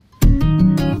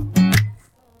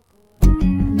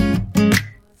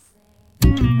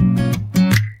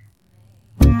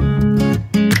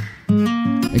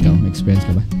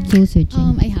soul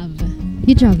searching? I have.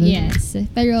 You travel? Yes.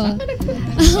 Pero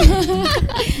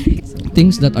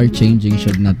Things that are changing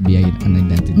should not be an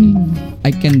identity.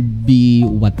 I can be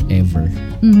whatever,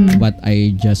 but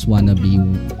I just wanna be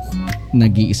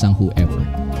nag-iisang whoever.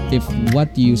 If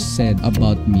what you said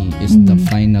about me is the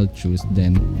final truth,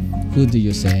 then who do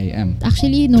you say I am?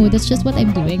 actually, no, that's just what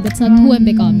I'm doing. That's not who I'm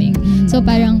becoming. So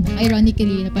parang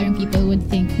ironically, parang people would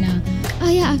think na,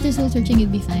 yeah, after soul searching,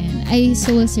 you'd be fine. I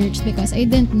soul searched because I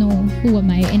didn't know who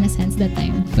am I in a sense that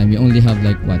time. You only have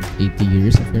like what, 80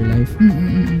 years of your life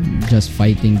just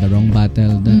fighting the wrong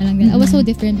battle. I was so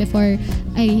different before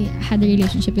I had a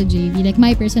relationship with Jayvee. Like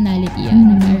my personality,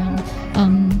 na parang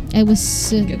I was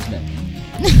Get that.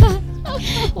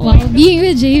 wow, being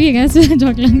with Jayvee kasi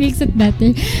joke lang makes it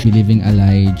better. Believing a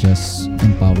lie just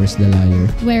empowers the liar.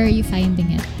 Where are you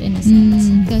finding it in a sense?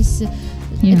 Because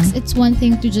it's one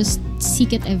thing to just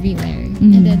seek it everywhere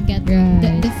and then get the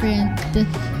different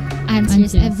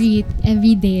answers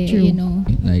every day. True. You know,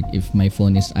 Like if my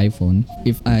phone is iPhone,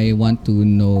 if I want to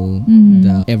know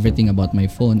everything about my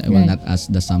phone, I will not ask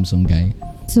the Samsung guy.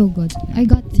 So good. I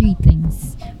got 3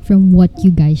 things from what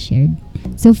you guys shared.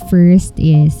 So first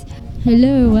is,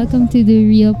 hello, welcome to the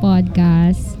Real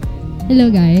Podcast.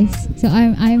 Hello guys. So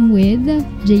I'm with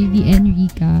Jayvee and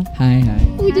Rica. Hi.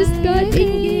 We just got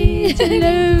engaged.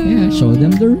 Hello. Yeah, show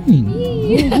them the ring.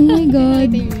 Oh my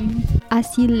god. As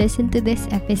you listen to this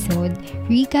episode,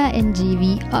 Rica and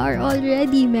Jayvee are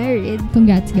already married.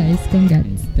 Congrats guys.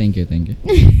 Congrats. Thank you. thank you.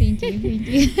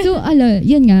 So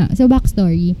yun nga. So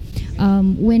backstory.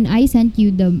 When I sent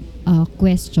you the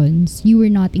questions, you were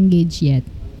not engaged yet.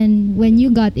 And when you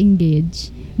got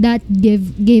engaged, that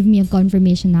gave me a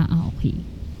confirmation na okay,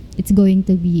 it's going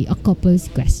to be a couple's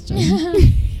question.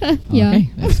 Yeah. Okay,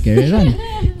 let's carry it on.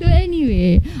 So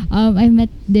anyway, I met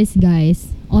these guys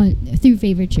through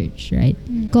favorite church, right?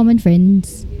 Common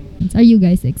friends. Are you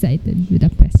guys excited with the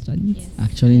questions? Yes.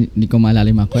 Actually, hindi ko maalala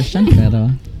yung mga question,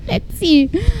 pero Let's see.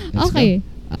 Let's Okay.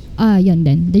 Yun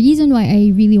then. The reason why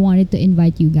I really wanted to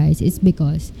invite you guys is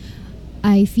because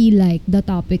I feel like the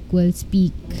topic will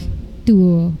speak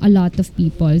to a lot of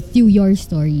people through your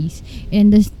stories.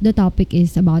 And the topic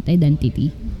is about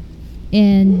identity.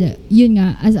 And yun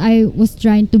nga, as I was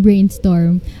trying to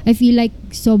brainstorm, I feel like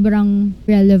sobrang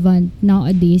relevant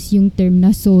nowadays yung term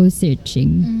na soul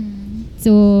searching.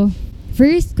 So,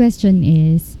 first question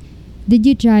is, did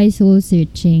you try soul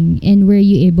searching and were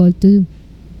you able to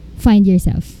find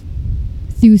yourself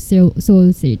through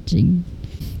soul searching?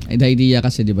 the idea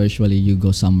kasi, di ba, usually you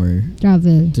go somewhere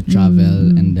Travel. to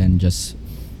travel and then just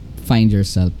find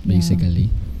yourself, basically.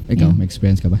 Ikaw, Yeah. may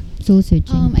experience ka ba? Soul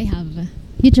searching. I have.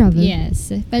 You travel? Yes.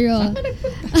 Pero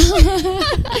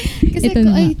kasi Ito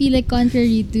na nga. I feel like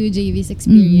contrary to Jayvee's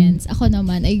experience, ako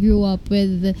naman, I grew up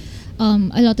with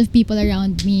a lot of people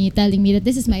around me telling me that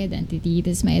this is my identity.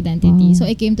 Wow. So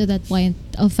I came to that point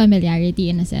of familiarity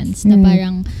in a sense na Right.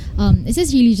 parang is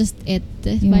this really just it?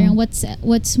 Yeah. Parang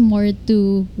what's more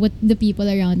to what the people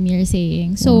around me are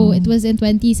saying. So Wow. it was in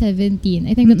 2017.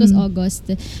 I think that was August.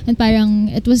 And parang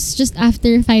it was just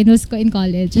after finals ko in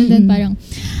college. And then parang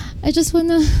I just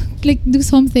wanna do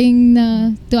something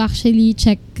na to actually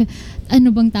check ano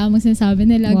bang tamang sinasabi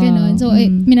nila, Wow. ganon. So,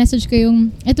 minessage ko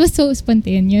yung, it was so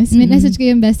spontaneous. Minessage ko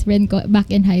yung best friend ko back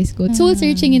in high school. Soul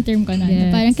searching yung term ko na. Yes.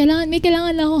 Na parang may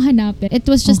kailangan lang akong hanapin. It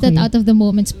was just that Okay. out of the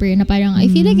moment spur na parang, I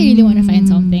feel like I really wanna find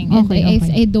something. And Okay,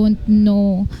 I don't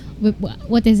know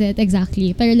what is it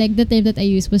exactly. Pero like the term that I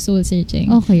used was soul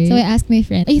searching. Okay. So I asked my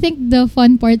friend. I think the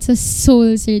fun part sa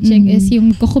soul searching is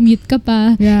yung kukommute ka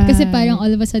pa. Right. Kasi parang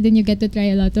all of a sudden you get to try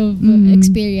a lot of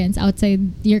experience outside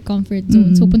your comfort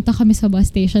zone. So punta kami sa bus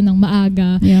station ng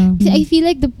maaga. Yeah. Kasi I feel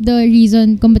like the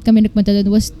reason kung ba't kami nagpunta doon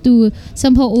was to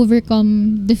somehow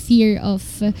overcome the fear of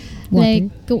Water? like,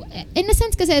 in a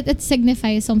sense kasi it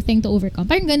signifies something to overcome.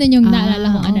 Parang ganun yung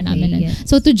naalala kong ano okay, namin. nun. yes.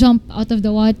 So to jump out of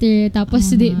the water, tapos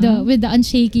with the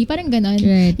unshaky, parang ganun.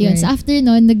 Right, Yun. right. So after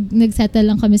nun, nag-settle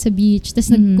lang kami sa beach,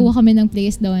 tapos nagkuha kami ng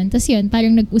place doon. Tapos yun,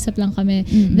 parang nag-usap lang kami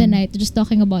the night, just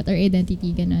talking about our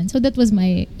identity, ganun. So that was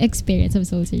my experience of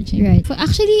soul searching. Right.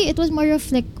 Actually, it was more of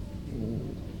like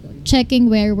checking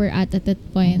where we're at that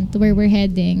point, where we're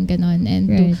heading, ganon, and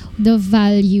Right. the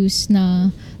values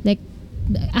na, like,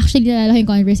 actually, nalala ko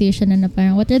yung conversation na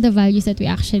parang, what are the values that we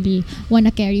actually wanna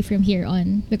carry from here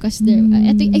on? Because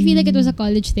I feel like it was a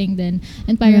college thing then.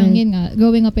 And parang, Right. yun nga,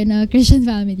 growing up in a Christian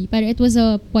family, parang it was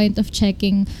a point of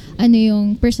checking ano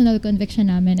yung personal conviction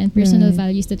namin and personal Right.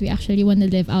 values that we actually wanna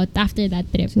live out after that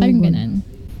trip. So Parang good. ganon.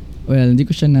 Well, hindi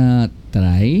ko siya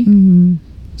na-try.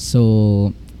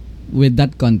 So, with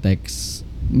that context,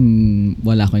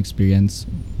 wala akong experience.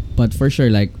 But for sure,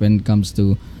 like, when it comes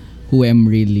to who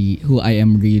I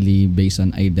am really based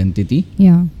on identity.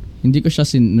 Yeah. Hindi ko siya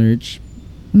sinerch,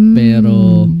 Mm. pero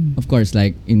of course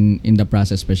like in the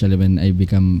process, especially when I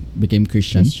became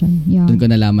Christian, Yeah. dun ko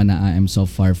nalaman na I am so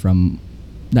far from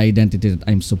the identity that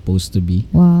I'm supposed to be.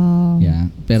 Wow.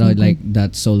 Yeah. Pero So like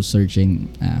that soul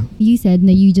searching, You said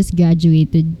na you just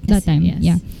graduated that Yes, time. yes.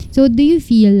 Yeah. So do you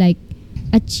feel like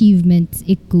achievements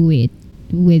equate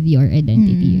with your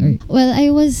identity? Or Well, I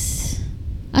was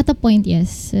at a point,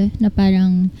 yes, na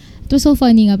parang, it was so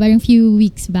funny nga, parang few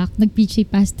weeks back, nag-preach si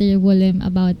Pastor Willem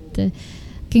about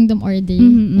Kingdom Order.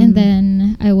 Mhm, And mhm. then,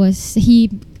 he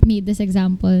made this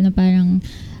example na parang,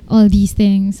 all these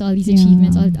things, all these Yeah.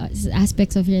 achievements, all the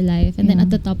aspects of your life. And then Yeah.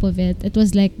 at the top of it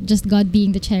was like just God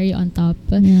being the cherry on top.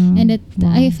 Yeah. And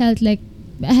Wow. I felt like,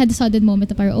 I had a sudden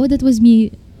moment na parang, oh, that was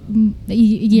me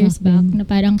years back. Back then. Na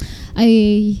parang,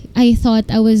 I thought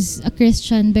I was a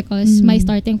Christian because my Mhm.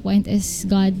 starting point is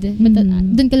God. But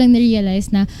Mhm. dun ko lang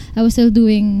na-realize na I was still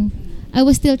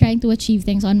trying to achieve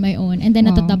things on my own, and then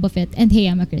at the Wow. top of it, and hey,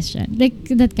 I'm a Christian, like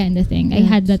that kind of thing. I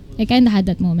kind of had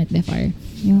that moment before.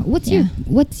 Yeah.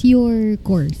 What's your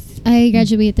course? I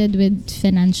graduated with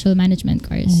financial management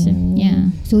course. Oh.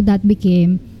 Yeah. So that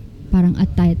became parang a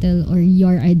title or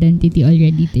your identity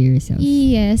already to yourself.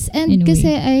 Yes, In and a kasi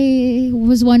way. I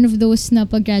was one of those na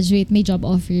pag-graduate may job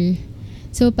offer.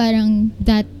 So parang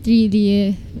that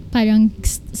really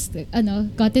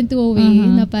got into a way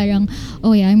Uh-huh. na parang,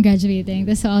 oh yeah, I'm graduating.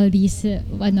 There's all these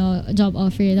job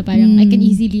offer na parang I can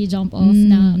easily jump off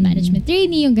na management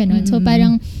trainee, yung ganun. So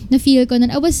parang na-feel ko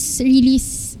na I was really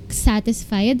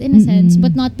satisfied in a sense,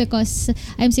 but not because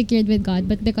I'm secured with God,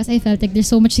 but because I felt like there's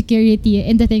so much security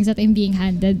in the things that I'm being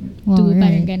handed to, Wow,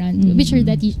 parang right. ganon, which are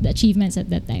the achievements at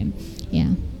that time.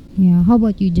 Yeah. Yeah. How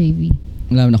about you, JV?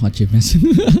 wala naman akong achievements.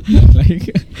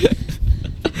 Like,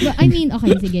 But I mean,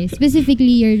 okay, sige.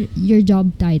 Specifically, your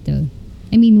job title.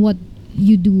 I mean, what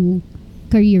you do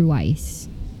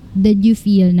career-wise. Did you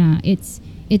feel na it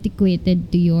equated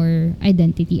to your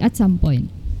identity at some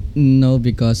point? no,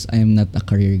 because I am not a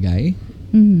career guy.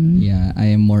 Mm-hmm. Yeah,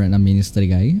 I am more a ministry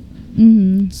guy.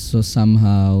 Mm-hmm. So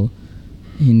somehow,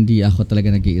 hindi ako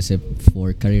talaga nag-iisip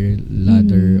for career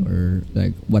ladder or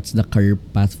like what's the career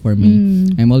path for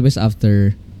me. I'm always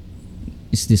after,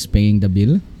 is this paying the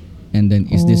bill? And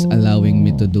then is this allowing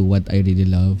me to do what I really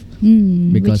love?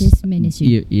 Which is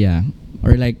ministry. Yeah.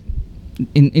 Or like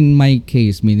in my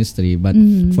case, ministry, but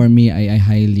for me, I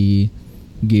highly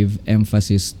give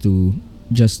emphasis to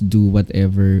just do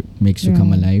whatever makes you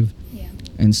come Right. alive. Yeah.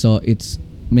 And so it's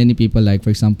many people, like for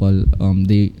example,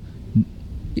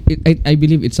 I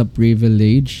believe it's a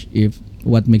privilege if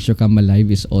what makes you come alive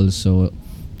is also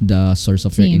the source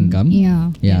of your Same. income.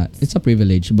 Yeah. Yeah, it's a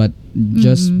privilege, but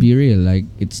just be real, like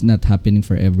it's not happening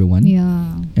for everyone.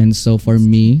 Yeah. And so for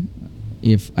me,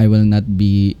 if I will not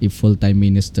be a full-time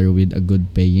minister with a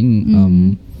good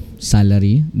paying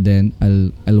salary, then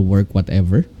I'll work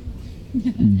whatever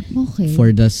Okay.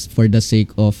 for the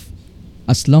sake of,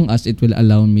 as long as it will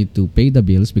allow me to pay the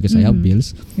bills, because I have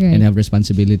bills Right. and have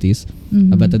responsibilities.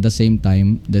 But at the same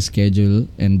time, the schedule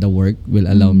and the work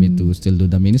will allow me to still do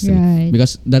the ministry. Right.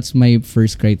 Because that's my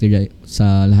first criteria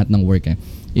sa lahat ng work.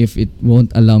 If it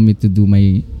won't allow me to do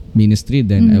my ministry,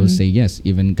 then I will say yes,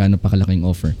 even kano pa kalaking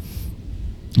offer.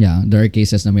 Yeah, there are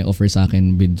cases na may offer sa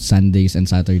akin with Sundays and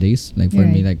Saturdays. Like for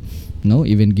me, Right. like, no,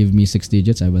 even give me 6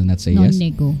 digits, I will not say yes.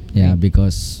 Non-nego. Yeah, Right.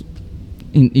 because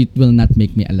it will not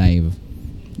make me alive.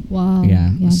 Wow.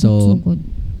 Yeah, That's so- so good.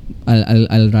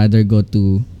 I'll rather go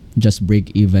to just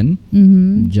break even,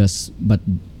 but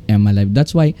am alive.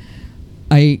 That's why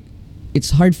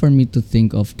it's hard for me to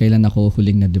think of kailan ako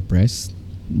huling na depressed,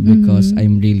 because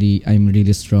I'm really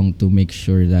strong to make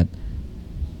sure that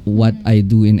what I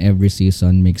do in every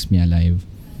season makes me alive.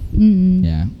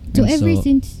 Yeah. So And ever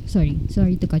since,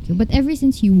 sorry to cut you, but ever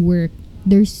since you work,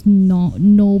 there's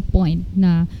no point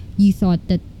na you thought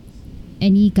that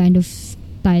any kind of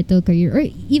title, career, or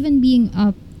even being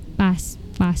a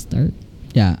pastor.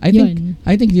 yeah, I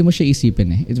think di mo siya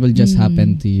isipin eh. It will just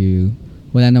happen to you.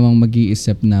 Wala namang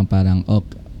mag-iisip na parang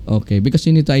okay, because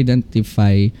you need to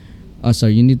identify,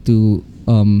 you need to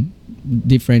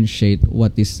differentiate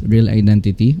what is real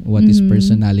identity, what is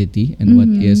personality, and what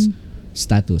is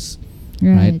status.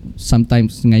 Right?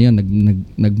 Sometimes ngayon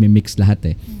nagmi-mix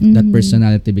lahat eh. That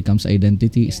personality becomes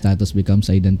identity, status becomes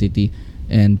identity,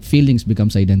 and feelings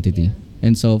becomes identity.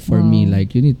 And so for me,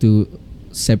 like, you need to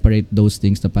separate those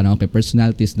things na parang okay,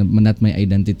 personality is not my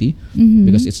identity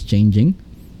because it's changing.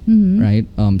 right?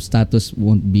 Status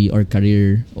won't be, or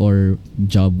career or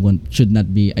job should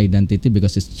not be identity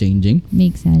because it's changing.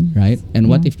 Makes sense. Right? And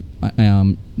what if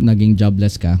naging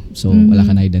jobless ka, so wala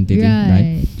ka na identity,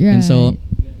 right? And so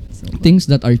things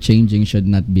that are changing should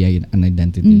not be an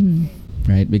identity,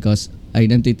 right? Because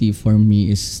identity for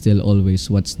me is still always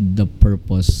what's the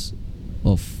purpose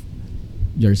of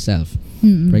yourself.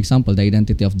 For example, the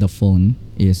identity of the phone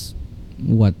is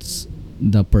what's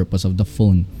the purpose of the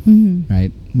phone, right?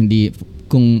 Hindi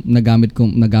kung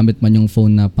nagamit man yung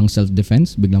phone na pang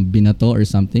self-defense, biglang binato or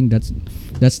something, that's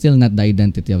still not the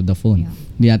identity of the phone.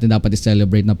 Hindi natin dapat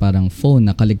i-celebrate na parang phone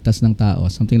na kaligtas ng tao,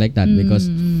 something like that, because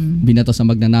binato sa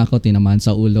magnanakaw, tinamaan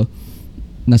sa ulo,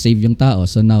 na save yung tao.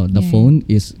 So now the phone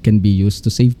can be used to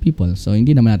save people. So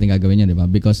hindi naman natin gagawin yan, di ba?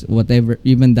 Because whatever,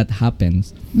 even that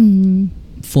happens,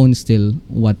 phone still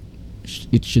what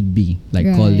it should be, like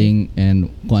calling and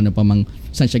kung ano pa mang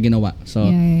saan siya ginawa. So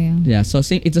so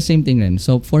it's the same thing rin.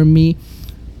 So for me,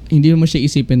 hindi mo siya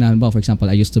isipin na, for example,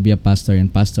 I used to be a pastor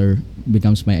and pastor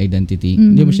becomes my identity.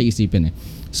 Hindi mo siya isipin eh.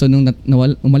 So nung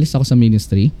umalis ako sa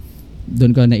ministry,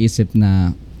 doon ko naisip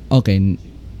na okay,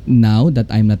 now that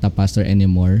I'm not a pastor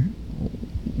anymore,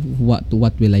 what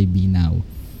will I be now?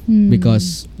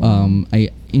 Because I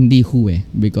hindi who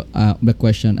because the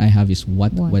question I have is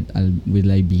what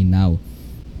will I be now?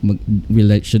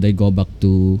 Should I go back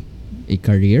to a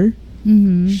career?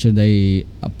 Should I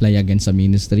apply again sa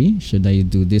ministry? Should I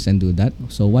do this and do that?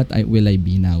 So will I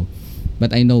be now?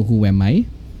 But I know who am I,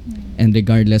 and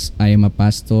regardless I am a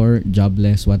pastor,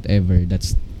 jobless, whatever,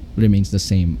 that's remains the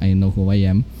same. I know who I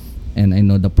am, and I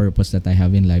know the purpose that I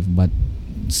have in life. But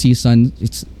season,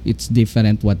 it's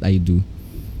different what I do.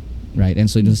 Right,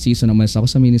 and so in the season, umalis ako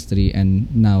sa ministry, and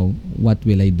now, what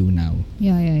will I do now?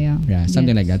 Yeah,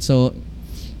 something like that. So,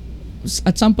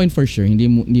 at some point for sure,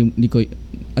 hindi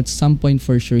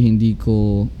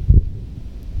ko,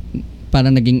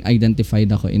 parang naging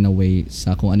identified ako in a way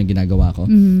sa kung ano ginagawa ko.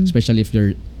 Especially if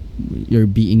you're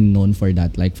being known for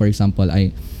that. Like, for example,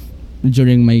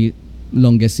 during my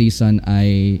longest season,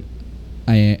 I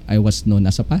was known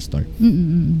as a pastor,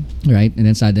 right? And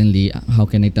then suddenly, how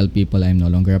can I tell people I'm no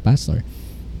longer a pastor?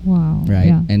 Wow.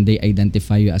 Right? Yeah. And they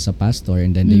identify you as a pastor,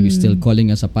 and then they still calling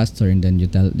you as a pastor, and then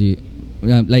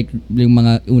like yung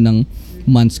mga unang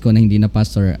months ko na hindi na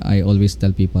pastor, I always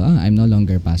tell people, I'm no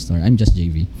longer pastor, I'm just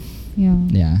Jayvee.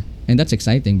 Yeah. And that's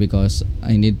exciting because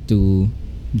I need to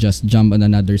just jump on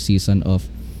another season of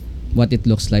what it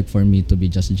looks like for me to be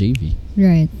just Jayvee.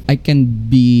 Right. I can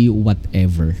be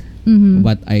whatever.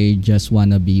 But I just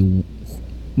wanna be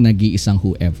nag-iisang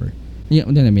whoever. You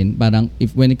know what I mean? Parang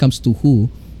when it comes to who,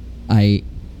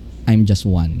 I'm just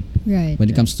one. Right. When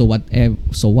it comes to whatever,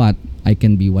 so what, I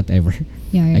can be whatever.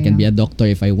 I can be a doctor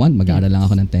if I want. Mag-aaral lang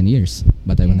ako ng 10 years.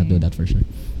 But I will not do that for sure.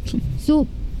 So,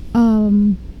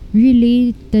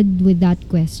 related with that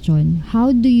question,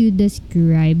 how do you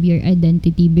describe your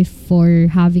identity before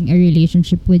having a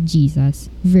relationship with Jesus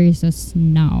versus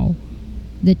now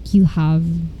that you have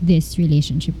this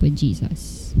relationship with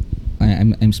Jesus?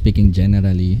 I'm speaking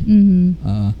generally.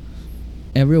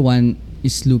 Everyone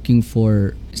is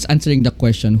answering the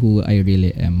question who I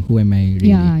really am. Who am I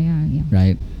really? Yeah.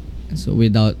 Right? So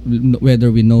whether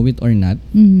we know it or not,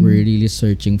 we're really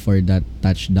searching for that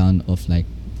touchdown of like,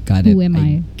 got it. Who am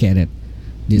I? Get it.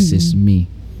 This is me.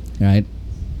 Right?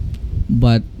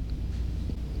 But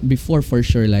before, for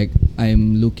sure, like,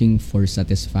 I'm looking for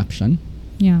satisfaction.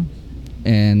 Yeah.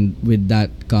 And with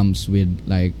that comes with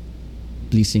like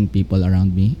pleasing people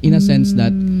around me, in a sense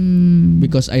that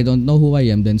because I don't know who I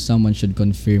am, then someone should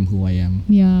confirm who I am.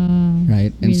 Yeah.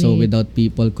 Right? And so without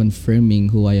people confirming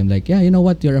who I am, like, yeah, you know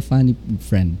what, you're a funny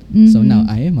friend. So now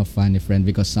I am a funny friend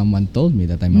because someone told me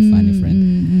that I'm a funny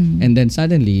friend. And then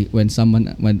suddenly when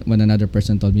another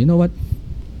person told me, you know what,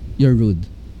 you're rude.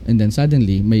 And then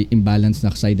suddenly may imbalance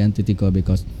na sa identity ko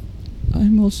because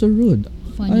I'm also rude.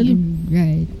 Funny and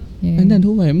right. Yeah. And then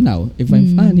who I am now, if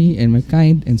I'm funny and I'm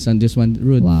kind and this one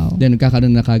rude, then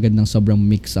nagkakaroon na kagad ng sobrang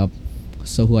mix up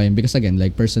so who I am. Because again,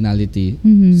 like personality,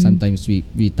 sometimes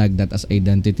we tag that as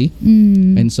identity.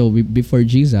 And so before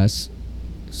Jesus,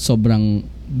 sobrang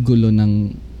gulo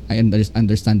ng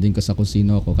understanding ko sa kung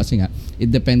sino ako. Kasi nga, it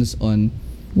depends on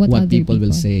what people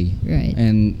will say. Right.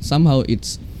 And somehow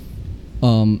it's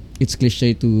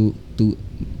cliche to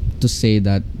say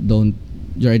that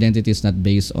your identity is not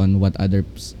based on what other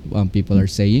people are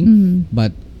saying,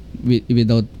 but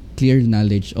without clear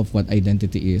knowledge of what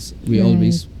identity is, we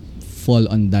always fall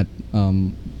on that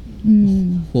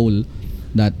hole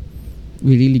that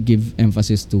we really give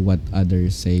emphasis to what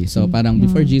others say. So parang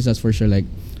before Jesus, for sure, like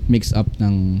mix up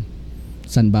ng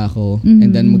San ba ako?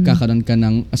 And then magkakaroon ka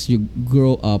ng, as you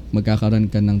grow up,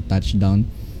 magkakaroon ka ng touchdown.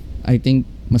 I think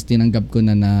mas tinanggap ko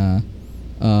na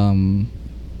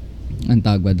ang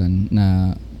tawag ba doon,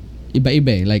 na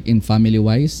iba-iba like in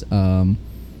family-wise,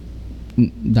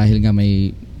 dahil nga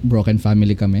may broken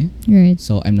family kami, Right.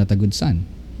 so I'm not a good son.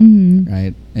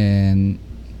 Right? And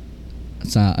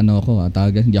sa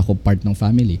tawag, hindi ako part ng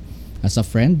family. As a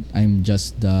friend, I'm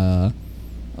just the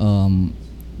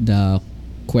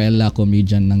kwela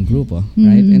comedian ng grupo,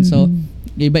 right? And so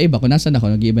iba-iba, kung nasan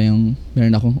ako, nag-iba yung,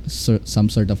 meron akong some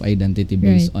sort of identity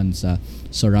based on sa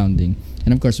surrounding.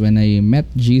 And of course, when I met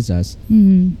Jesus,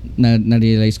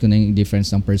 na-realize ko na yung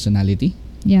difference ng personality.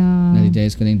 Yeah.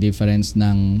 Na-realize ko na yung difference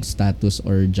ng status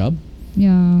or job.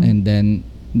 Yeah. And then,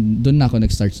 doon na ako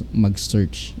nag-start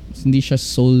mag-search. Hindi siya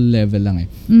soul level lang eh.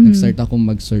 Nag-start ako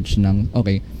mag-search ng,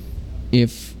 okay,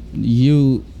 if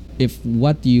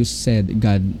what you said,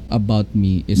 God, about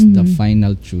me is the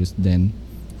final truth, then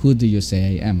who do you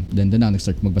say I am? Then doon ako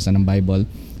nag-start magbasa ng Bible.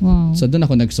 Wow. So doon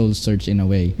ako nag-soul search in a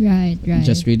way. Right.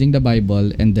 Just reading the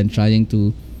Bible and then trying to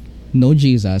know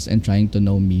Jesus and trying to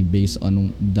know me based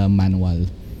on the manual.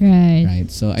 Right.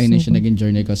 So ayun siya naging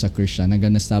journey ko sa Christian.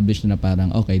 Nag-establish na parang,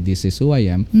 okay, this is who I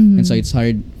am. And so it's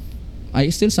hard.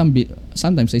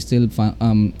 Sometimes I still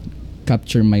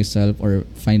capture myself or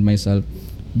find myself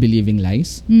believing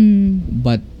lies.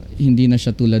 But hindi na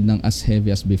siya tulad ng as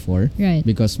heavy as before, Right.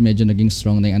 because medyo naging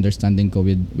strong na yung understanding ko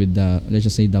with the, let's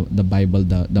just say, the Bible,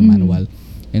 the manual.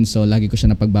 And so lagi ko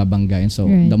siya napagbabangga. And so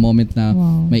the moment na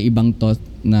may ibang thought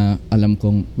na alam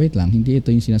kong wait lang, hindi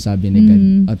ito yung sinasabi ni God,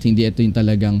 at hindi ito yung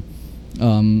talagang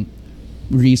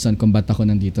reason kung ba't ako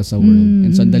nandito sa world.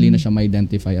 And so dali na siya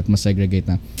ma-identify at ma-segregate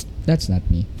na that's not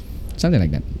me, something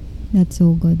like that. That's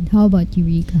so good. How about you,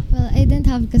 Rica? Well, I didn't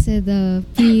have kasi the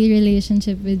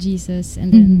pre-relationship with Jesus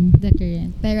and then the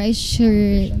current. Pero I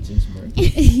sure,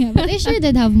 yeah, but I sure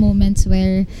did have moments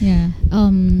where, Yeah.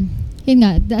 yun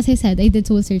nga, as I said, I did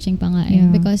soul searching pa nga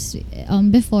Yeah. because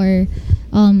before,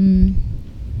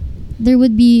 there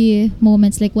would be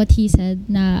moments like what he said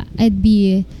na I'd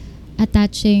be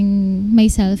attaching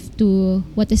myself to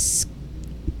what is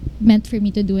meant for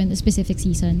me to do in a specific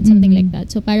season, something like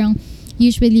that. So parang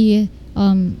usually,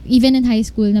 even in high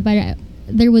school, na para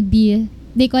there would be,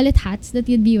 they call it hats that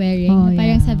you'd be wearing. Na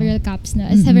parang several caps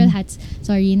na, several hats.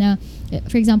 Sorry, na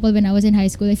for example, when I was in high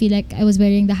school, I feel like I was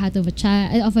wearing the hat of a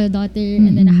daughter,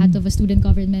 and then a hat of a student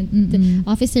government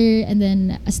officer, and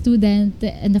then a student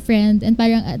and a friend. And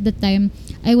parang at the time,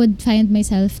 I would find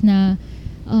myself na,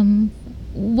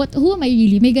 who am I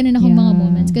really? May ganun akong mga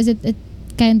moments because it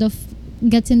kind of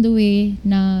gets in the way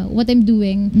na what I'm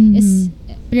doing is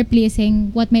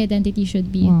replacing what my identity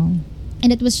should be. Wow.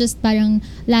 And it was just parang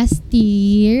last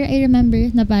year, I remember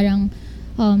na parang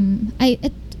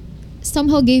it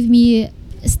somehow gave me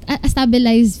a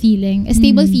stabilized feeling, a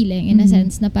stable feeling in a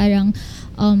sense na parang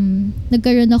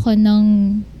nagkaroon ako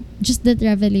ng just that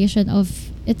revelation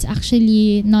of it's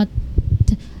actually not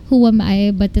who am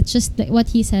I, but it's just what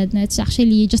he said na it's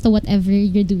actually just a whatever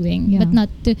you're doing, but not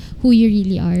who you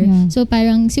really are. Yeah. So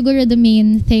parang siguro the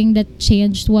main thing that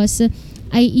changed was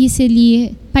I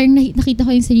easily, parang nakita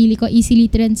ko yung sarili ko easily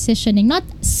transitioning, not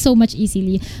so much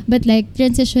easily, but like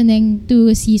transitioning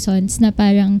to seasons na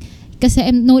parang kasi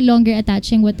I'm no longer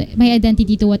attaching my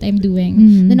identity to what I'm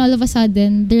doing. Then all of a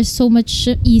sudden, there's so much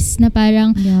ease na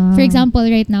parang, for example,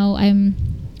 right now, I'm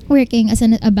working as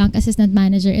a bank assistant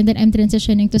manager and then I'm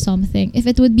transitioning to something. If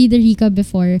it would be the Rica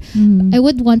before, I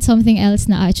would want something else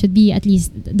na it should be at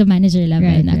least the manager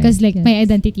level na. Because my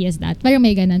identity is that. Parang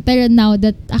may ganun. Pero now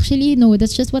that actually, no,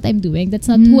 that's just what I'm doing. That's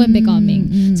not who I'm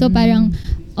becoming. So parang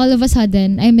all of a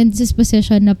sudden, I'm in this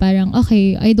position na parang,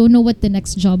 okay, I don't know what the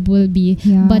next job will be.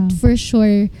 But for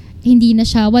sure, hindi na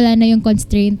siya, wala na yung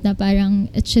constraint na parang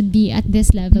it should be at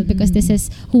this level because this is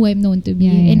who I'm known to be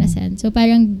in a sense. So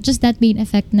parang just that main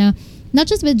effect na not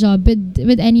just with job,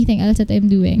 with anything else that I'm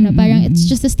doing. Na parang it's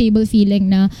just a stable feeling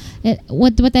na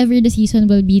whatever the season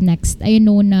will be next, I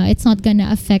know na it's not gonna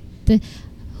affect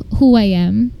who I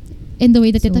am in the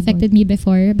way that it affected me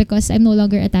before because I'm no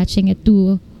longer attaching it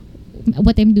to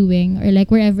what I'm doing or like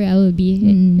wherever I will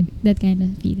be. That kind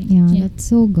of feeling. Yeah, that's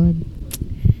so good.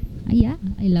 Yeah,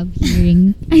 I love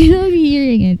hearing. I love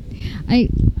hearing it.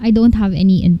 I don't have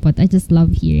any input. I just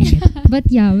love hearing it. But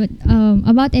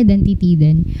about identity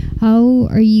then, how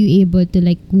are you able to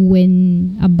like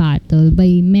win a battle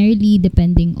by merely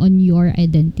depending on your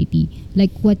identity?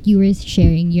 Like what you were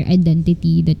sharing, your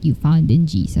identity that you found in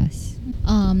Jesus.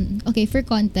 Okay, for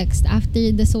context,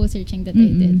 after the soul searching that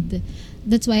I did,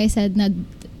 that's why I said na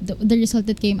the result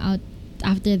that came out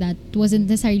after that wasn't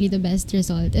necessarily the best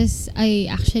result is I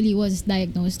actually was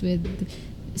diagnosed with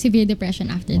severe depression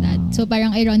after that. So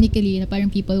parang ironically, na parang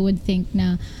people would think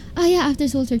na, yeah, after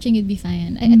soul searching you'd be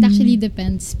fine. It actually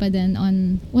depends pa then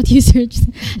on what you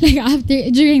searched like after,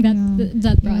 during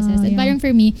that process. And parang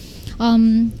for me,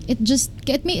 it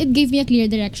gave me a clear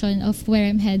direction of where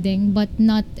I'm heading, but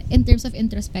not in terms of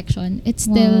introspection. It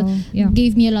still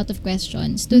gave me a lot of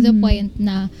questions to the point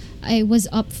na I was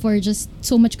up for just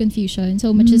so much confusion,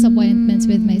 so much disappointments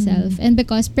with myself. And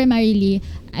because primarily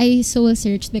I soul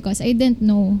searched because I didn't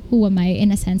know who am I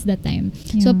in a sense that time.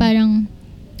 So parang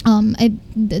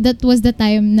that was the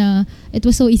time na it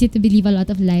was so easy to believe a lot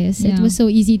of lies. It was so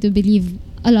easy to believe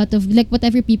a lot of like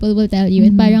whatever people will tell you,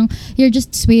 and parang you're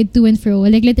just swayed to and fro,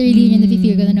 like literally yun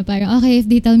nafe-feel ko na parang okay, if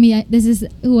they tell me this is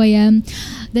who I am,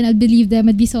 then I'll believe them.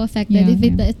 I'd be so affected.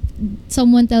 If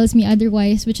someone tells me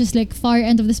otherwise, which is like far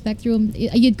end of the spectrum,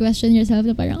 you'd question yourself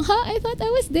na parang I thought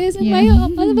I was this, and why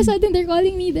all of a sudden they're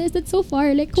calling me this? That's so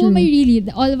far, like who am I really?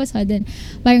 All of a sudden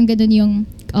parang ganun yung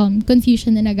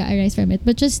confusion na nag-arise from it.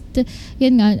 But just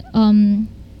yun nga,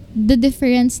 the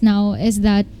difference now is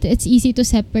that it's easy to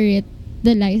separate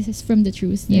the lies from the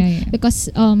truth. Because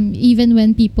even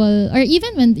when people, or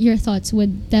even when your thoughts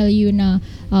would tell you na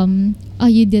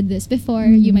you did this before,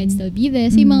 you might still be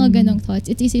this, yung mga ganong thoughts,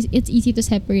 it's easy to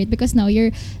separate because now you're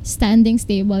standing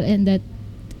stable in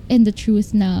the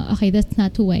truth na okay, that's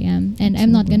not who I am, and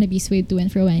I'm not gonna be swayed to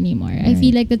and fro anymore. I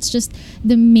feel like that's just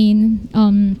the main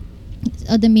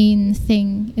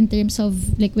thing in terms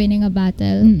of like winning a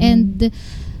battle. And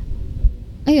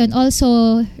ayun,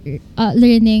 also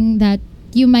learning that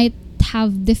you might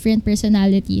have different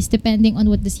personalities depending on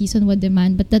what the season would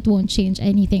demand, but that won't change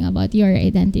anything about your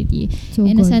identity. So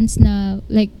in a sense na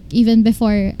like even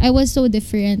before I was so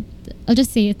different, I'll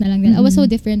just say it na lang din. I was so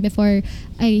different before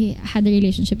I had a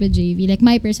relationship with Jayvee. Like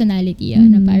my personality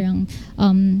na parang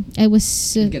I was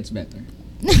it gets better.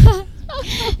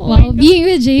 Wow, being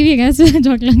with Jayvee, guys,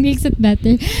 joke lang, makes it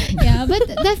better. Yeah, but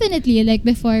definitely, like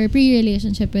before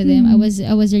pre-relationship with him, I was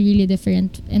a really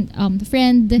different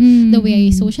friend. The way I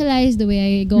socialize, the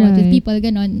way I go out with people,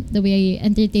 ganon, the way I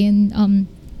entertain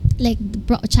like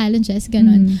challenges,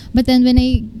 ganon. But then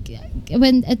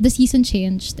when the season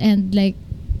changed and like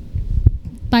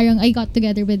parang I got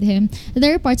together with him,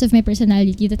 there are parts of my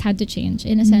personality that had to change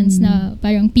in a sense na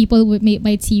parang people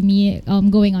might see me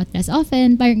going out less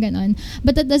often, parang ganon.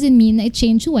 But that doesn't mean na it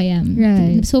changed who I am.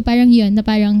 Right. So parang yun, na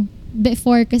parang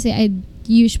before kasi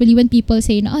usually when people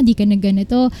say na di ka na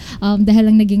ganito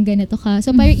dahil lang naging ganito ka,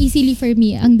 so parang easily for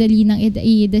me ang dali nang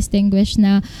i-distinguish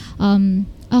na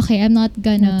okay, I'm not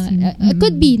gonna it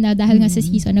could be na dahil nga sa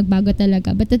season nagbago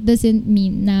talaga, but that doesn't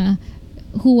mean na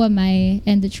who am I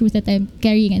and the truth that I'm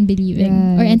carrying and believing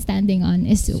and standing on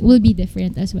will be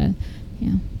different as well.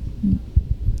 Yeah.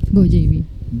 Go, Jayvee.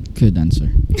 Good answer.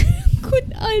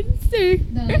 Good answer.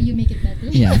 You make it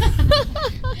better. Yeah.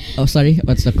 Oh, sorry.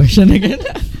 What's the question again?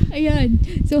 Ayan.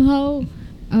 So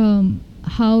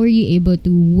how are you able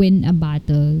to win a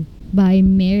battle by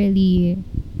merely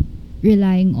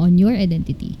relying on your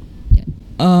identity?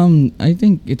 I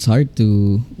think it's hard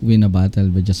to win a battle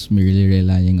by just merely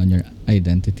relying on your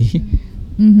identity,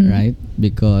 right?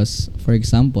 Because, for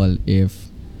example, if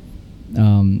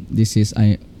this is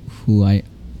who I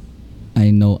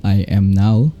know I am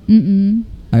now,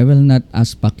 I will not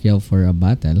ask Pacquiao for a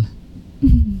battle,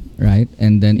 right?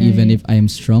 And then even if I'm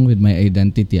strong with my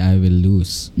identity, I will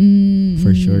lose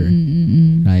for sure,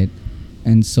 right?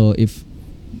 And so if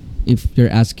you're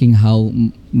asking how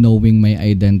knowing my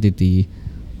identity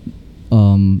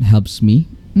helps me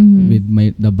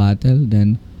with the battle,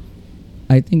 then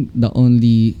I think the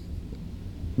only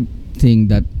thing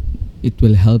that it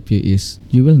will help you is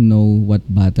you will know what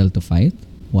battle to fight,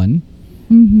 one.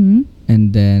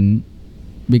 And then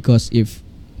because if,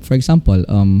 for example,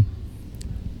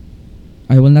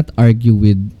 I will not argue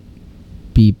with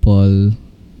people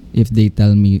if they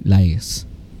tell me lies,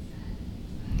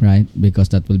 right? Because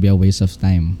that will be a waste of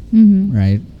time,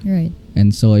 right? Right.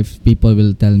 And so if people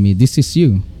will tell me this is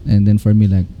you, and then for me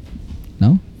like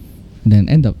no, then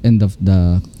end of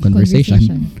the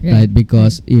conversation. Right?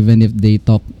 Because even if they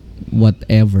talk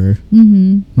whatever,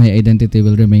 my identity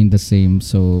will remain the same,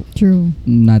 so true,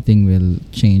 nothing will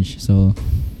change. So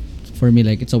for me,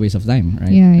 like, it's a waste of time, right?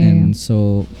 And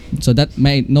so that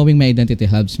knowing my identity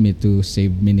helps me to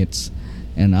save minutes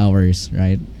and hours,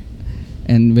 right?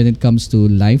 And when it comes to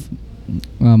life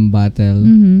battle,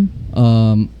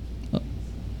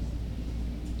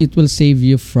 it will save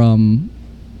you from,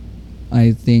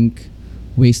 I think,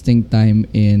 wasting time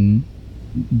in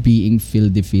being feel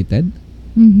defeated.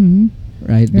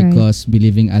 right? Because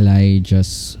believing a lie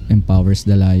just empowers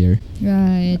the liar.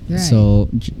 Right. So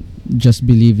just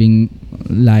believing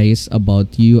lies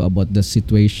about you, about the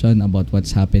situation, about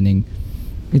what's happening,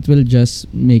 it will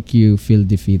just make you feel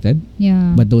defeated.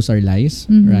 Yeah. But those are lies,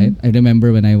 Mhm. right? I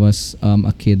remember when I was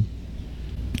a kid,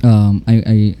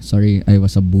 I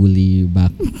was a bully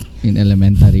back in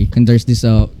elementary, and there's this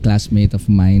classmate of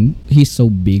mine. He's so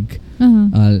big,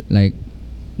 like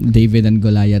David and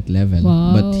Goliath level,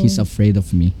 Wow. but he's afraid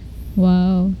of me.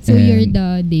 Wow. So And- you're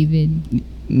the David.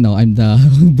 No, I'm the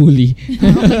bully.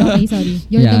 Okay, sorry.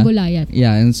 You're Yeah. the Goliath.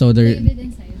 Yeah, and so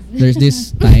there's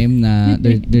this time na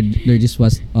there just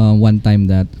was one time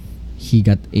that he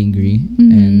got angry, Mhm.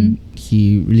 and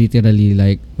he literally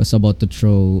like was about to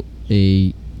throw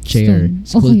a chair, Stone.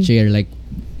 school Okay. chair, like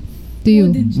To you.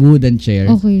 wooden chair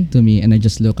Okay. to me, and I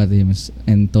just looked at him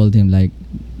and told him like,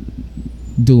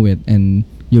 do it and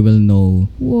you will know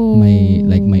Whoa.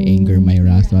 my anger, my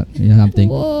wrath, something.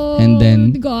 Whoa. And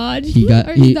then God. He got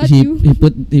Is that you?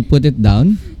 he put it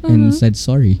down and Uh-huh. said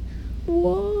sorry.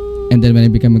 Whoa. And then when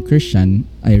I became a Christian,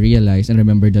 I realized and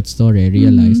remember that story. I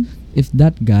realized if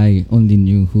that guy only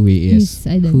knew who he is, His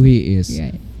identity. who he is,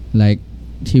 Right. like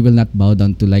he will not bow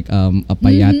down to like a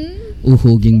payat Mhm.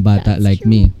 uhuging bata That's like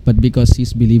true. me, but because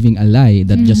he's believing a lie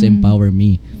that just Mhm. empower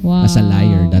me Wow. as a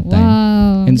liar that time.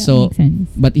 Wow. And That so- makes sense.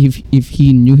 But if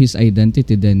he knew his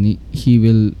identity, then he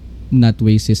will not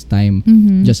waste his time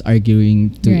Mhm. just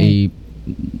arguing to Right.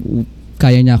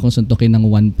 kaya niya akong suntukin ng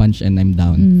one punch and I'm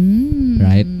down.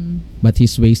 Right? But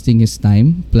he's wasting his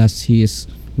time, plus he is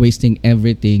wasting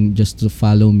everything just to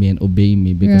follow me and obey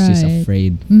me because he's Right.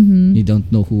 afraid. Mhm. You don't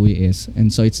know who he is. And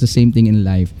so it's the same thing in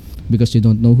life. Because you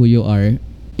don't know who you are,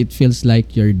 it feels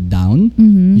like you're down,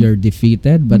 Mhm. you're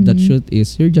defeated, but the Mhm. truth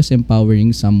is you're just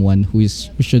empowering someone who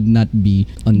should not be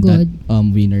on that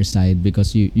Good. winner side,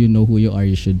 because you know who you are.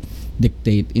 You should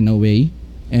dictate in a way.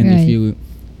 And if Right. you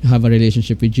have a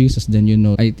relationship with Jesus, then you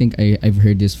know, I think I've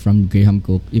heard this from Graham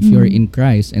Cook. If you're Mhm. in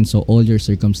Christ, and so all your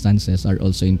circumstances are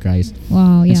also in Christ.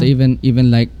 Wow. And Yeah. so even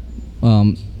like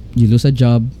you lose a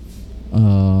job,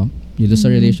 you lose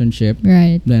a Mhm. relationship,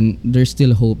 Right. then there's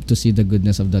still hope to see the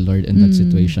goodness of the Lord in that Mm.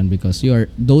 situation, because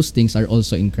those things are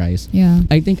also in Christ. Yeah.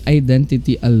 I think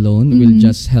identity alone will Mhm.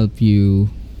 just help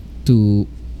you to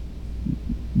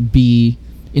be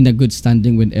in a good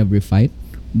standing with every fight.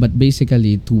 But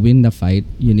basically, to win the fight,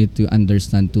 you need to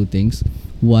understand two things.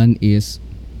 One is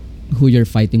who you're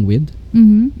fighting with,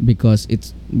 Mhm. because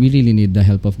we really need the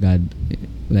help of God,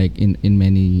 like in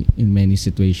many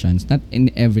situations, not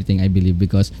in everything, I believe,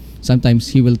 because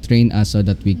sometimes He will train us so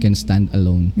that we can stand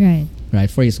alone, Right. right,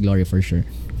 for His glory, for sure.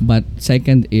 But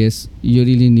second is you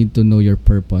really need to know your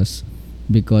purpose,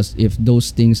 because if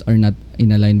those things are not in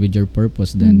line with your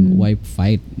purpose, then Mhm. why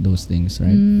fight those things,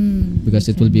 right? Because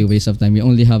Makes it will be a sense. waste of time. You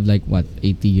only have like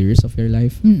 80 years of your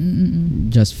life Mm-mm-mm.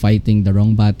 just fighting the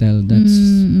wrong battle. That's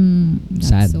That's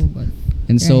sad. so good.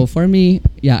 And so Right. for me,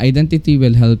 yeah, identity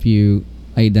will help you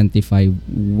identify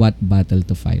what battle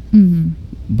to fight. Mhm.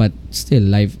 But still,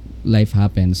 life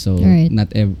happens. So Right.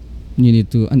 not you need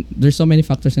to. There's so many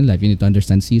factors in life. You need to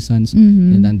understand seasons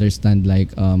Mhm. and understand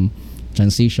like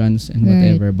transitions and Right.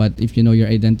 whatever. But if you know your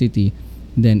identity,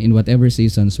 then in whatever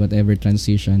seasons, whatever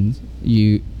transitions,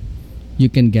 you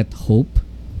can get hope,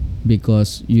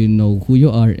 because you know who you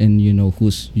are and you know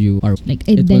whose you are. Like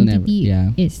It will never- identity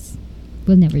yeah.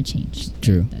 will never change.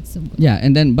 True. That's so good. Yeah,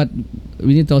 and then but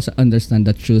we need to also understand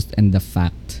the truth and the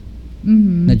fact,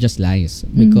 Mhm. not just lies,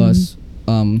 because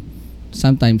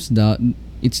sometimes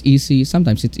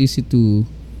sometimes it's easy to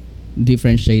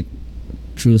differentiate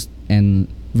truth and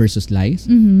versus lies,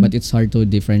 Mhm. but it's hard to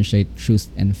differentiate truth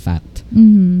and fact.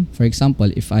 Mhm. For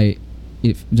example, if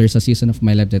there's a season of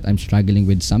my life that I'm struggling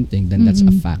with something, then that's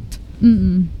a Mhm. fact,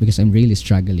 Mm-mm. because I'm really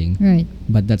struggling. Right.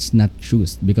 But that's not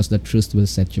truth, because the truth will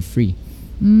set you free.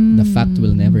 The fact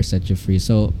will never set you free.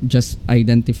 So just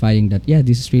identifying that, yeah,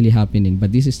 this is really happening, but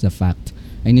this is the fact.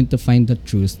 I need to find the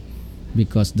truth,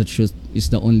 because the truth is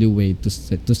the only way to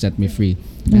set me free.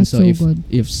 And That's so, so if good.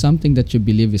 if something that you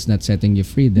believe is not setting you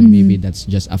free, then Mhm. maybe that's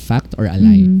just a fact or a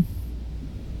lie, Mhm.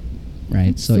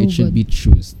 right? That's So so it should good. be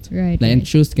truth. Right. And right.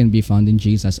 truth can be found in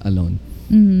Jesus alone,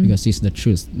 Mhm. because He's the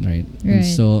truth, right? And Right.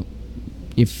 so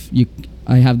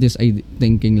I have this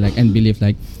thinking like and belief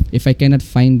like, if I cannot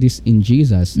find this in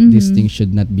Jesus, this Mhm. thing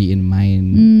should not be in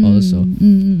mine also.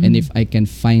 Mm-mm. And if I can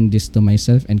find this to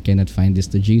myself and cannot find this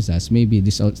to Jesus, maybe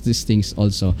these things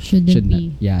also should should not.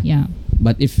 be. Yeah. Yeah.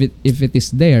 But if it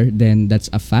is there, then that's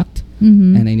a fact,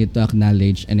 Mhm. and I need to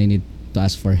acknowledge and I need to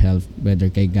ask for help, whether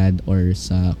kay God or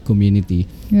sa community,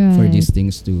 for Right. these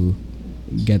things to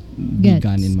be Gets.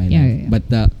 gone in my Yeah, life. yeah, yeah. But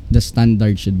the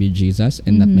standard should be Jesus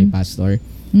and not my pastor,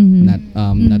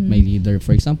 not my leader.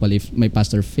 For example, if my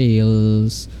pastor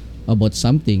fails about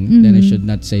something, then I should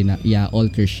not say na all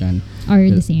Christian are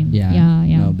the same. Yeah.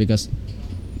 No, because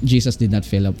Jesus did not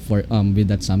fail up for with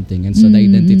that something, and so the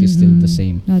identity is still the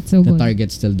same. That's so The good.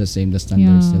 target's still the same. The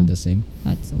standard is still the same.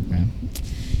 That's so good. Yeah.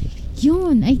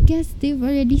 Yun, I guess they've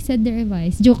already said their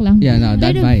advice. Joke lang. Yeah, no, the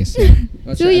I don't- advice.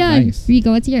 What's So your yeah, advice? Rica,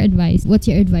 what's your advice? What's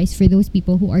your advice for those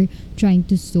people who are trying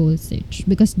to soul search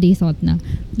because they thought na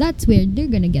that's where they're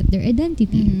gonna get their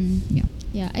identity. Yeah.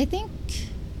 Yeah, I think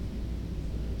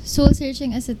soul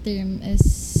searching as a term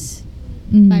is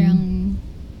parang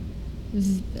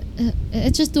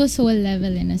it's just to a soul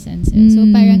level in a sense. So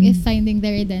parang if finding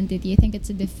their identity, I think it's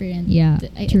a different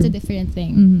it's true. a different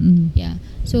thing. Yeah.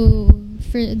 So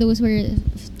for those who are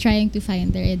trying to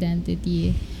find their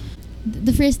identity,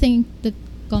 the first thing that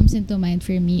comes into mind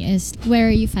for me is where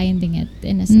are you finding it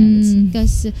in a sense?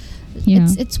 Because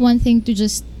it's one thing to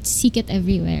just seek it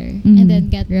everywhere and then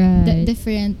get the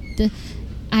different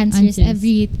answers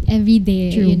every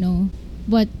day, True. you know.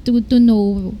 But to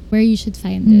know where you should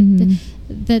find it,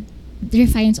 that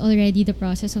refines already the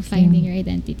process of finding your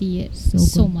identity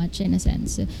so much in a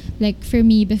sense. Like for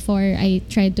me, before I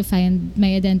tried to find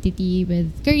my identity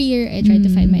with career, I tried to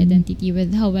find my identity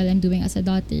with how well I'm doing as a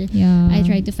daughter. I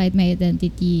tried to find my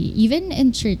identity even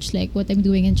in church, like what I'm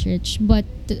doing in church. But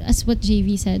as what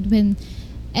JV said, when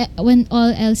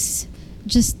all else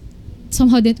just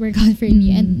somehow didn't work out for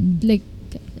me, and like,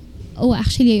 oh,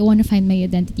 actually I want to find my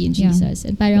identity in Jesus,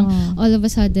 and parang all of a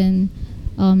sudden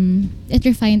it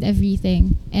refined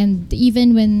everything. And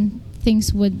even when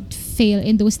things would fail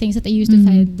in those things that I used to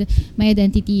find my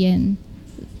identity in,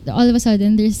 all of a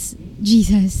sudden there's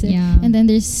Jesus, and then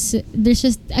there's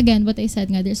just, again, what I said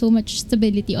nga, there's so much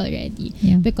stability already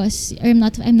because I'm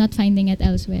not finding it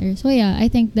elsewhere. So yeah, I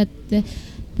think that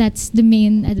that's the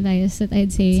main advice that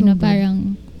I'd say. So You know, good.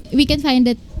 parang we can find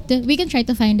it, we can try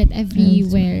to find it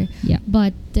everywhere,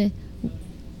 but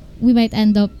we might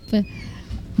end up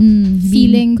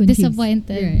feeling confused.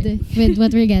 disappointed with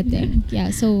what we're getting. Yeah,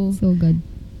 so good.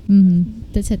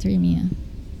 that's it for me. Yeah.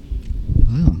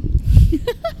 Wow.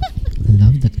 I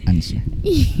love that answer.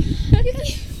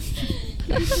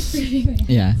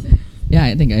 Yeah. Yeah,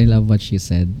 I think I love what she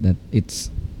said, that it's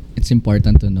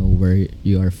important to know where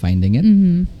you are finding it.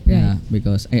 Yeah,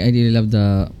 because I really love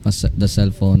the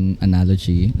cell phone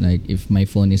analogy. Like if my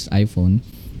phone is iPhone,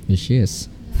 which is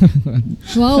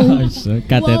Wow. so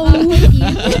cut it.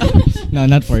 No,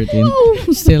 not 14.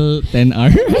 Still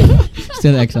 10R.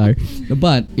 Still XR.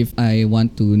 But if I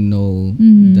want to know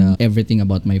everything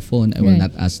about my phone, I will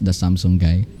not ask the Samsung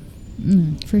guy.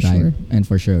 For Right? sure. And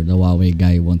for sure, the Huawei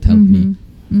guy won't help me.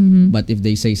 But if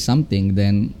they say something,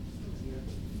 then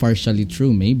partially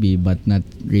true maybe, but not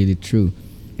really true.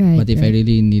 But if I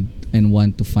really need and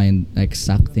want to find the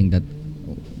exact thing that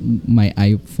my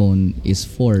iPhone is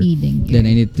for, then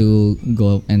I need to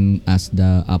go and ask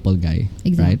the Apple guy.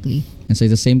 Exactly. Right? And so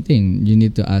it's the same thing. You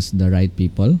need to ask the right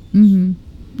people.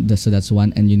 So that's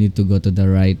one, and you need to go to the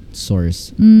right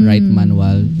source, right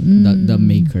manual, the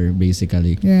maker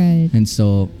basically. Right. And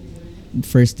so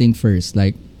first thing first,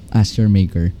 like ask your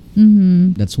maker.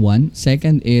 That's one.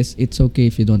 Second is, it's okay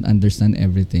if you don't understand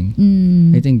everything.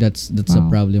 I think that's a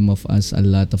problem of us a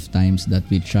lot of times, that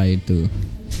we try to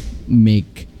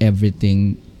make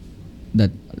everything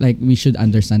that, like, we should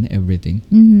understand everything.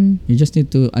 You just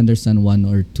need to understand one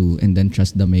or two, and then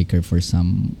trust the maker for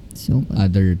some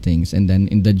other things, and then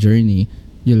in the journey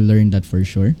you'll learn that for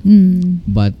sure.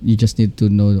 But you just need to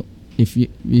know, if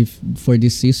for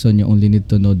this season you only need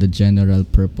to know the general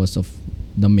purpose of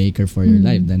the maker for your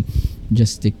life, then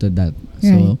just stick to that.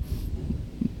 So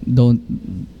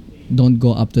don't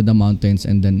go up to the mountains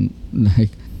and then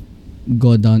like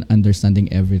go down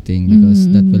understanding everything, because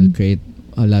that will create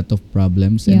a lot of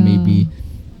problems, and maybe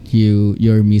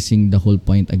you're missing the whole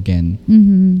point again.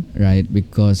 Right?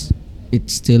 Because it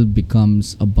still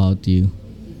becomes about you.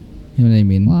 You know what I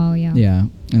mean? Wow, yeah.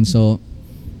 And so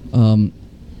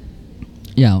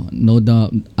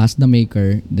ask the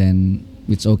maker. Then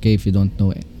it's okay if you don't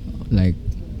know like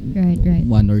Right.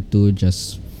 one or two,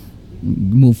 just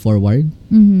move forward.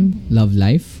 Love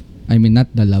life. I mean, not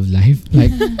the love life,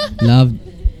 like love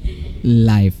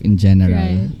life in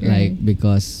general. Like,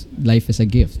 because life is a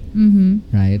gift,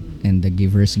 right? And the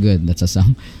giver is good. That's a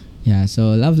song. Yeah,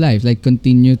 so love life. Like,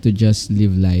 continue to just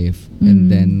live life,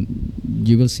 and then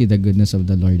you will see the goodness of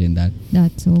the Lord in that.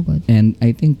 That's so good. And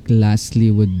I think lastly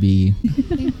would be,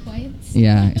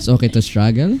 it's okay to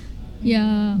struggle.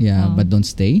 But don't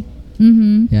stay.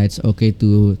 It's okay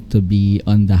to be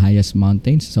on the highest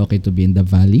mountains. It's okay to be in the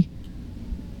valley.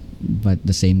 but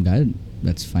the same God,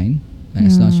 that's fine.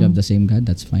 As long as you have the same God,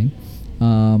 that's fine.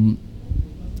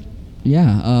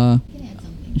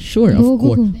 Sure, Go, of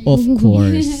go, course, go. of Go, go, go.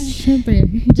 course. Syempre,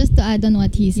 just to add on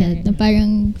what he said, Yeah. na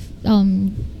parang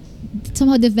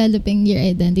somehow developing your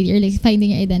identity or like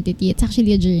finding your identity, it's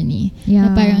actually a journey.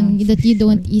 Yeah, Na parang for that you sure.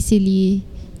 don't easily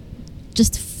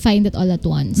just find it all at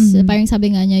once. Mhm. Parang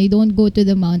sabi nga niya, you don't go to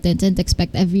the mountains and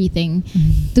expect everything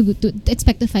to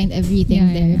expect to find everything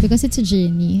Yeah, there, yeah. because it's a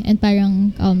journey. And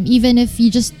parang even if you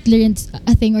just learned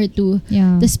a thing or two,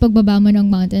 Yeah. this pagbaba mo ng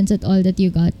mountains at all that you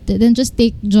got, then just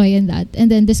take joy in that and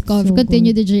then discover, So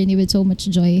continue good. the journey with so much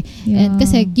joy. Yeah. And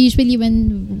kasi usually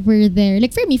when we're there,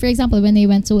 like for me, for example, when I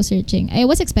went soul searching, I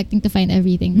was expecting to find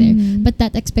everything there. Mhm. But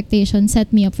that expectation set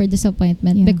me up for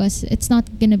disappointment Yeah. because it's not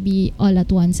gonna be all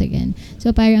at once again. So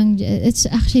parang it's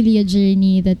actually a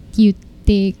journey that you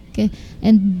take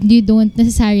and you don't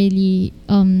necessarily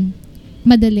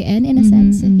madaliin in a Mhm,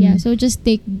 sense. mhm. Yeah. So just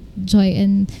take joy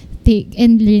and take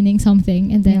in learning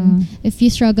something, and then if you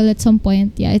struggle at some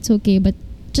point, yeah, it's okay, but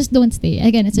just don't stay.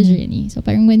 Again, it's a Yeah. journey. So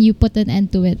parang when you put an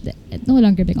end to it, it no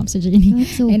longer becomes a journey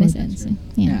That's so in a good. sense.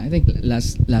 Yeah, Yeah. I think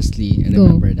lastly,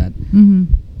 Go. remember that.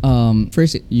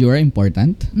 First, you are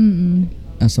important.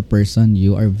 As a person,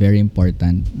 you are very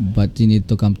important, but you need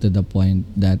to come to the point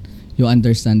that you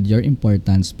understand your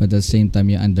importance, but at the same time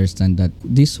you understand that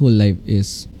this whole life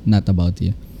is not about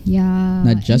you, Yeah.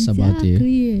 not just about you,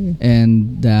 exactly.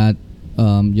 and that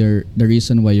you're the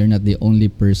reason why you're not the only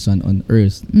person on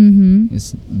earth Mm-hmm.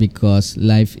 is because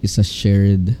life is a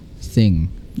shared thing.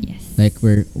 Yes. Like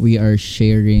we are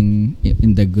sharing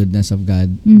in the goodness of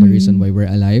God. The Mhm. reason why we're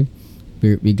alive,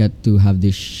 we got to have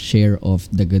this share of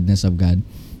the goodness of God,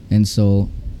 and so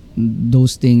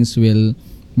those things will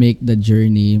make the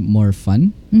journey more fun,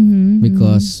 Mm-hmm.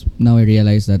 because now I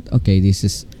realize that okay,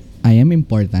 I am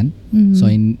important, Mhm. so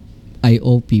I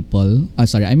owe people.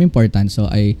 I'm important, so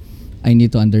I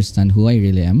need to understand who I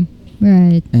really am,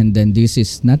 Right. and then this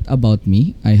is not about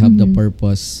me. I have the Mhm.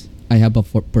 purpose. I have a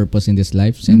purpose in this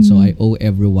life, and so I Mhm. owe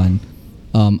everyone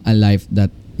a life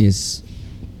that is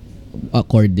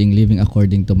living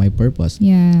according to my purpose.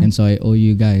 Yeah. And so I owe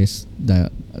you guys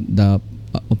the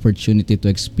opportunity to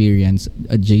experience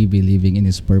a JV living in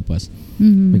his purpose,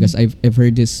 Mhm. because I've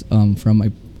heard this from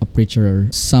a preacher or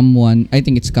someone. I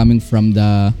think it's coming from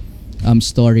the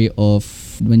story of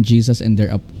when Jesus and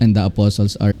the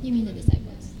apostles are You mean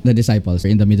the disciples are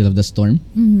in the middle of the storm,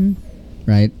 Mhm.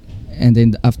 right? And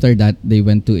then after that they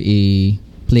went to a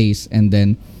place, and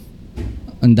then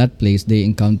on that place they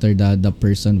encountered the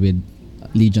person with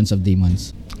legions of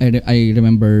demons. I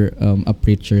remember a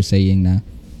preacher saying na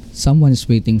someone is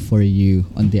waiting for you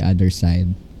on the other side,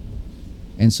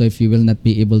 and so if you will not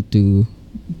be able to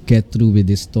get through with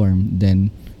this storm,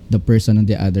 then the person on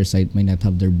the other side might not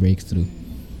have their breakthrough.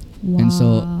 Wow. And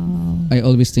so I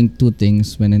always think two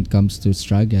things when it comes to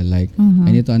struggle. Like Uh-huh.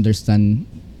 I need to understand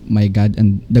my God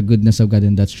and the goodness of God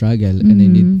in that struggle, and I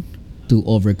need to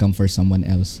overcome for someone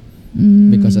else.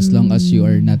 Because as long as you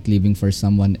are not living for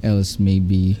someone else,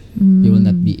 maybe you will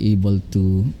not be able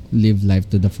to live life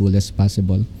to the fullest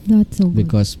possible. That's so good.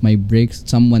 Because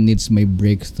someone needs my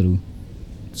breakthrough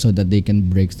so that they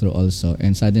can break through also.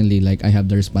 And suddenly, like, I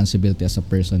have the responsibility as a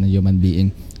person, a human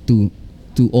being, to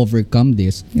overcome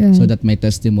this, so Right. that my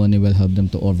testimony will help them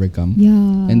to overcome.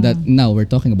 Yeah. And that now we're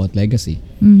talking about legacy,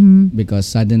 Mm-hmm. because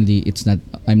suddenly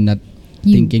I'm not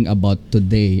You. thinking about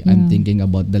today. I'm Yeah. thinking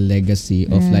about the legacy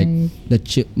of like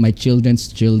my children's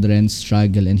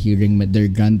struggle, and hearing their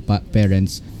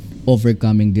grandparents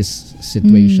overcoming this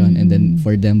situation, and then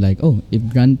for them like, oh, if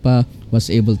grandpa was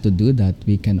able to do that,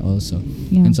 we can also.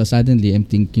 Yeah. And so suddenly I'm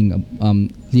thinking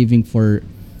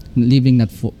living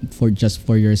not for just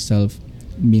for yourself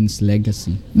means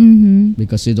legacy, Mm-hmm.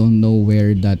 because you don't know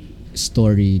where that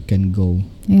story can go,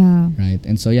 Yeah. right?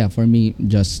 And so yeah, for me,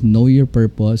 just know your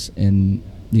purpose, and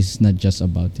this is not just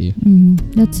about you.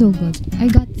 That's so good. I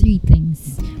got 3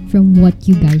 things from what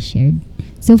you guys shared.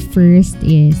 So first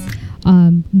is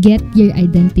get your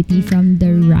identity from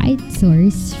the right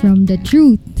source, from the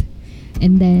truth.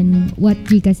 And then what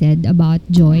Rica said about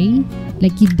joy,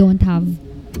 like you don't have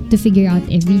to figure out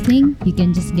everything. You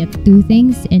can just get 2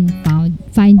 things and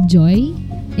find joy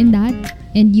in that.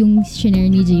 And yung shinare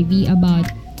ni JV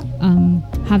about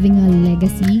having a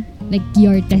legacy, like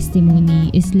your testimony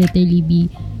is literally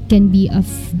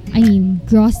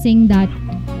crossing that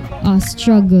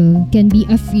struggle can be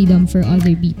a freedom for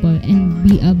other people and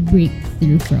be a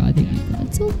breakthrough for other people.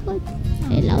 That's so good.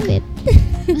 I love it.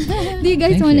 Do you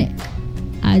guys Thank want to you.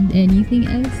 add anything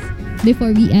else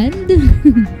before we end?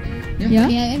 Yeah?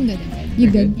 Yeah, I'm good. You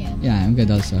good? Yeah, I'm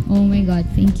good also. Oh my God,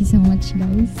 thank you so much,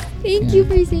 guys. Thank Yeah. you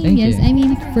for saying Thank yes. you. I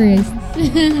mean, first,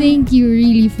 thank you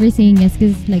really for saying yes,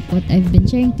 because like what I've been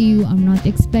sharing to you, I'm not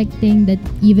expecting that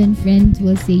even friends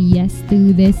will say yes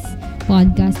to this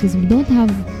podcast, because we don't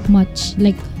have much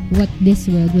like what this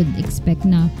world would expect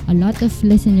na a lot of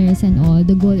listeners and all.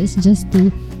 The goal is just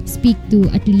to speak to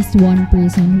at least one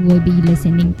person who will be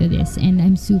listening to this, and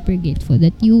I'm super grateful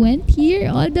that you went here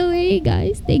all the way,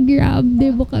 guys. They grabbed,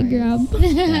 they book a grab.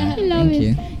 Yeah, I love thank it.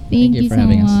 you. Thank you for so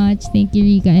having us. much. Thank you,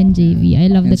 Rica and JV. I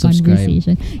love And the subscribe.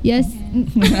 conversation. Yes.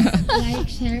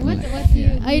 Like, share. What do you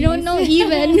I don't know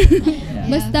even.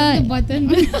 Basta. The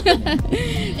button.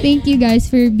 Thank you guys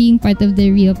for being part of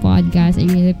the Real Podcast. I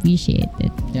really appreciate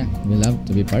it. Yeah, we love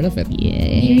to be part of it.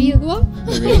 Yeah. Real. Wow.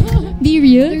 Be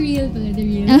real. The real pala, the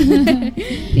real.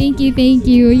 Thank you. Thank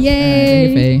you. Yay. Thank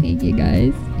you, Faye. Thank you,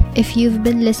 guys. If you've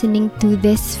been listening to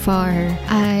this far,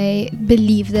 I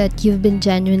believe that you've been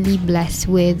genuinely blessed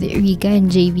with Rica and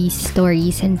JV's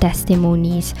stories and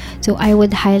testimonies. So I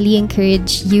would highly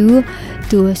encourage you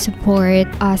to support,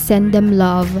 send them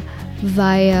love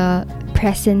via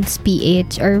Presence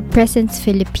PH or Presence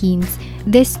Philippines.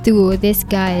 These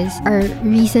guys are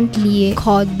recently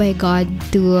called by God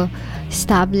to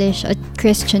establish a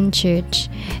Christian church,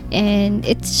 and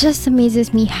it just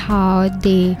amazes me how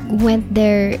they went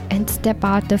there and step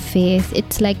out of faith.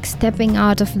 It's like stepping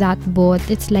out of that boat.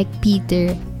 It's like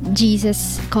Peter,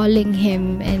 Jesus calling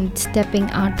him and stepping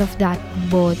out of that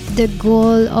boat. The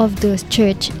goal of the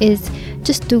church is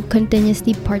just to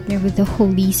continuously partner with the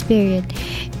Holy Spirit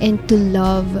and to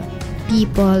love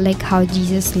people like how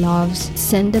Jesus loves.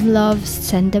 Send them love,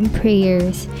 send them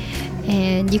prayers,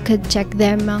 and you could check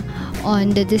them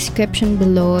on the description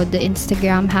below. The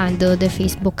Instagram handle, the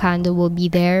Facebook handle will be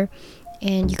there,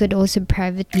 and you could also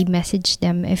privately message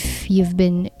them if you've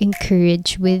been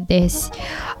encouraged with this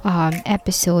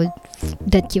episode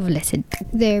that you've listened to.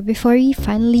 There, before we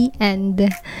finally end,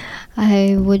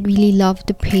 I would really love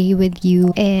to pray with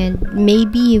you, and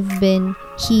maybe you've been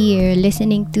here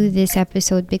listening to this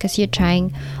episode because you're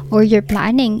trying or you're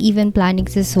planning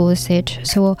to soul search.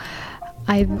 So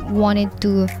I wanted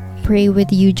to pray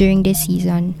with you during this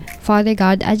season. Father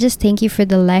God, I just thank you for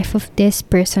the life of this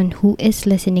person who is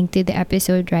listening to the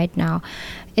episode right now.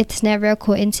 It's never a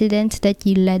coincidence that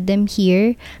you led them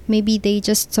here. Maybe they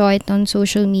just saw it on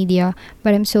social media,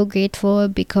 but I'm so grateful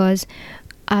because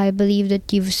I believe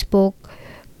that you've spoke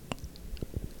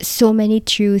so many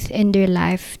truth in their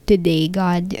life today,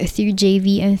 God, through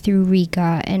JV and through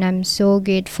Rica, and I'm so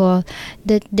grateful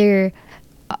that they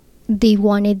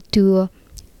wanted you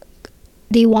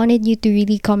to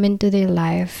really come into their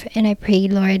life. And I pray,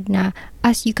 Lord, na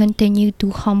as you continue to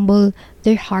humble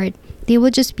their heart, they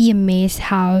will just be amazed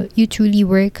how you truly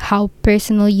work, how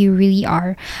personal you really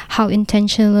are, how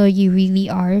intentional you really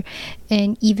are,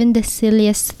 and even the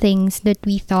silliest things that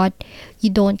we thought you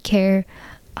don't care,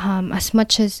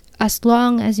 as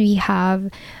long as we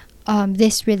have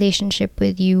this relationship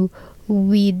with you,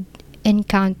 we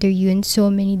encounter you in so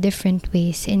many different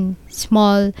ways, in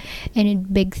small and in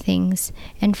big things.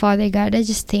 And Father God, I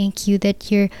just thank you that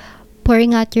you're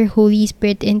pouring out your Holy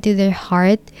Spirit into their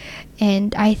heart,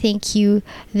 and I thank you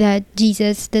that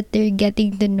Jesus, that they're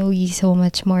getting to know you so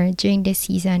much more during this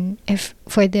season, if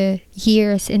for the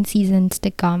years and seasons to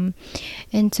come.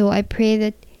 And so I pray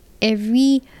that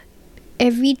every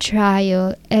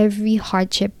trial, every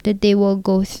hardship that they will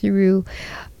go through,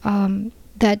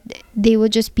 that they will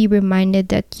just be reminded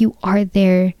that you are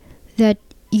there, that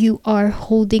you are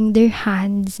holding their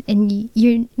hands, and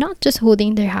you're not just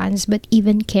holding their hands but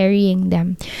even carrying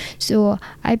them. So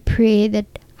I pray that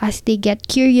as they get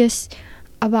curious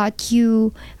about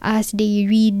you, as they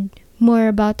read more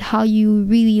about how you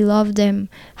really love them,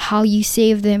 how you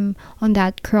save them on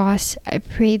that cross, I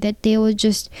pray that they will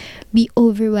just be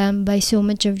overwhelmed by so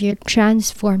much of your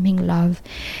transforming love,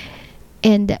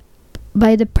 and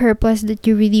by the purpose that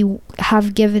you really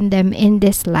have given them in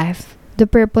this life, the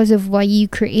purpose of why you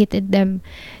created them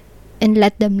and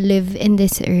let them live in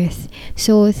this earth.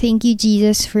 So thank you,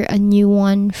 Jesus, for a new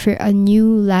one, for a new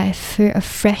life, for a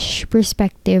fresh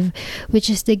perspective, which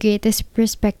is the greatest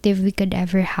perspective we could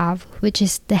ever have, which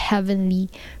is the heavenly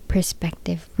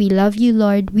perspective. We love you,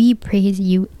 Lord. We praise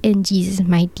you in Jesus'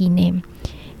 mighty name.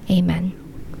 Amen.